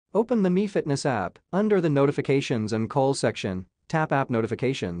Open the Mi Fitness app. Under the Notifications and Calls section, tap App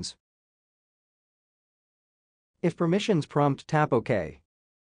Notifications. If permissions prompt, tap OK.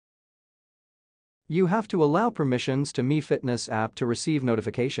 You have to allow permissions to Mi Fitness app to receive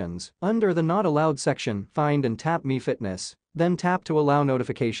notifications. Under the Not Allowed section, find and tap Mi Fitness, then tap to allow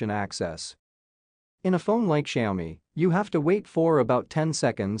notification access. In a phone like Xiaomi, you have to wait for about 10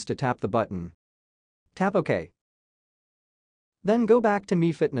 seconds to tap the button. Tap OK. Then go back to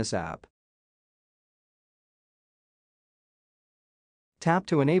Mi Fitness app. Tap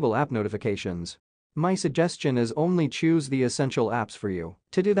to enable app notifications. My suggestion is only choose the essential apps for you.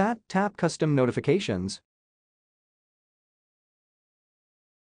 To do that, tap Custom Notifications.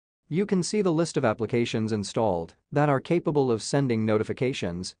 You can see the list of applications installed that are capable of sending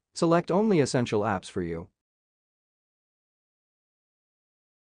notifications. Select only essential apps for you.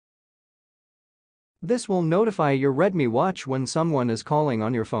 This will notify your Redmi watch when someone is calling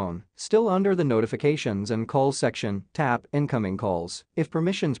on your phone. Still under the Notifications and Calls section, tap Incoming Calls. If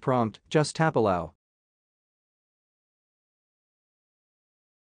permissions prompt, just tap Allow.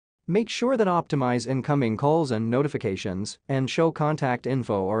 Make sure that Optimize Incoming Calls and Notifications and Show Contact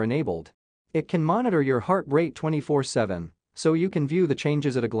Info are enabled. It can monitor your heart rate 24/7, so you can view the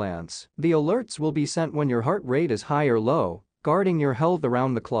changes at a glance. The alerts will be sent when your heart rate is high or low, guarding your health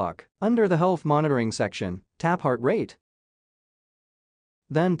around the clock. Under the Health Monitoring section, tap Heart Rate.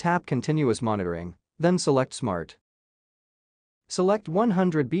 Then tap Continuous Monitoring, then select Smart. Select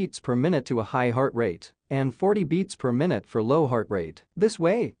 100 beats per minute to a high heart rate and 40 beats per minute for low heart rate. This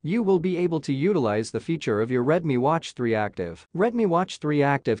way, you will be able to utilize the feature of your Redmi Watch 3 Active. Redmi Watch 3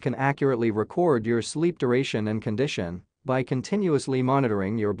 Active can accurately record your sleep duration and condition by continuously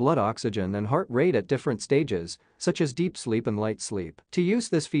monitoring your blood oxygen and heart rate at different stages, such as deep sleep and light sleep. To use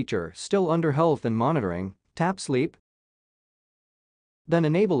this feature, still under Health and Monitoring, tap Sleep. Then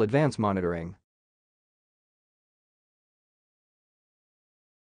enable Advanced Monitoring.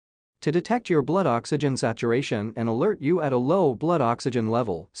 To detect your blood oxygen saturation and alert you at a low blood oxygen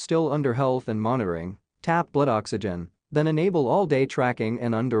level, still under Health and Monitoring, tap Blood Oxygen, then enable all-day tracking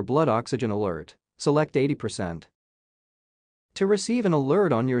and under Blood Oxygen Alert, select 80%. To receive an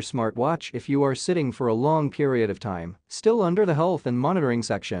alert on your smartwatch if you are sitting for a long period of time, still under the Health and Monitoring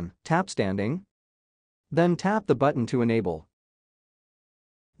section, tap Standing. Then tap the button to enable.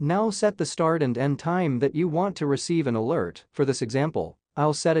 Now set the start and end time that you want to receive an alert. For this example,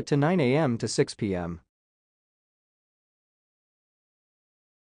 I'll set it to 9 a.m. to 6 p.m.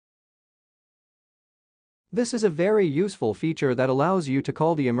 This is a very useful feature that allows you to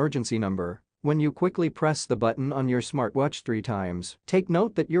call the emergency number when you quickly press the button on your smartwatch 3 times. Take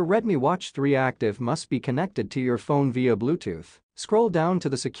note that your Redmi Watch 3 Active must be connected to your phone via Bluetooth. Scroll down to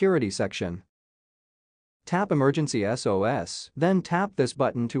the Security section. Tap Emergency SOS, then tap this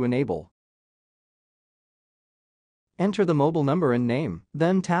button to enable. Enter the mobile number and name,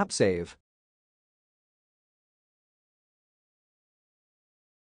 then tap Save.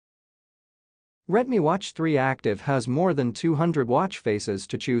 Redmi Watch 3 Active has more than 200 watch faces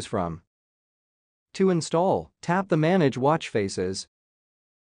to choose from. To install, tap the Manage Watch Faces.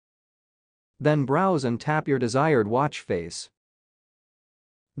 Then browse and tap your desired watch face.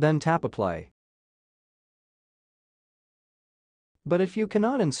 Then tap Apply. But if you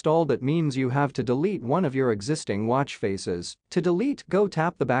cannot install, that means you have to delete one of your existing watch faces. To delete, go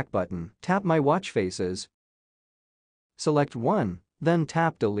tap the back button, tap My Watch Faces. Select one, then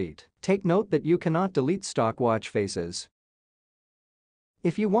tap Delete. Take note that you cannot delete stock watch faces.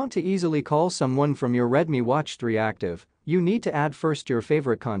 If you want to easily call someone from your Redmi Watch 3 Active, you need to add first your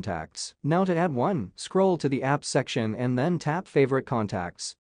favorite contacts. Now to add one, scroll to the Apps section and then tap Favorite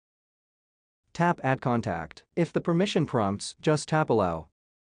Contacts. Tap Add Contact. If the permission prompts, just tap Allow.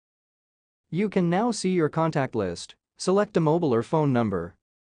 You can now see your contact list. Select a mobile or phone number.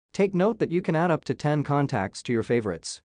 Take note that you can add up to 10 contacts to your favorites.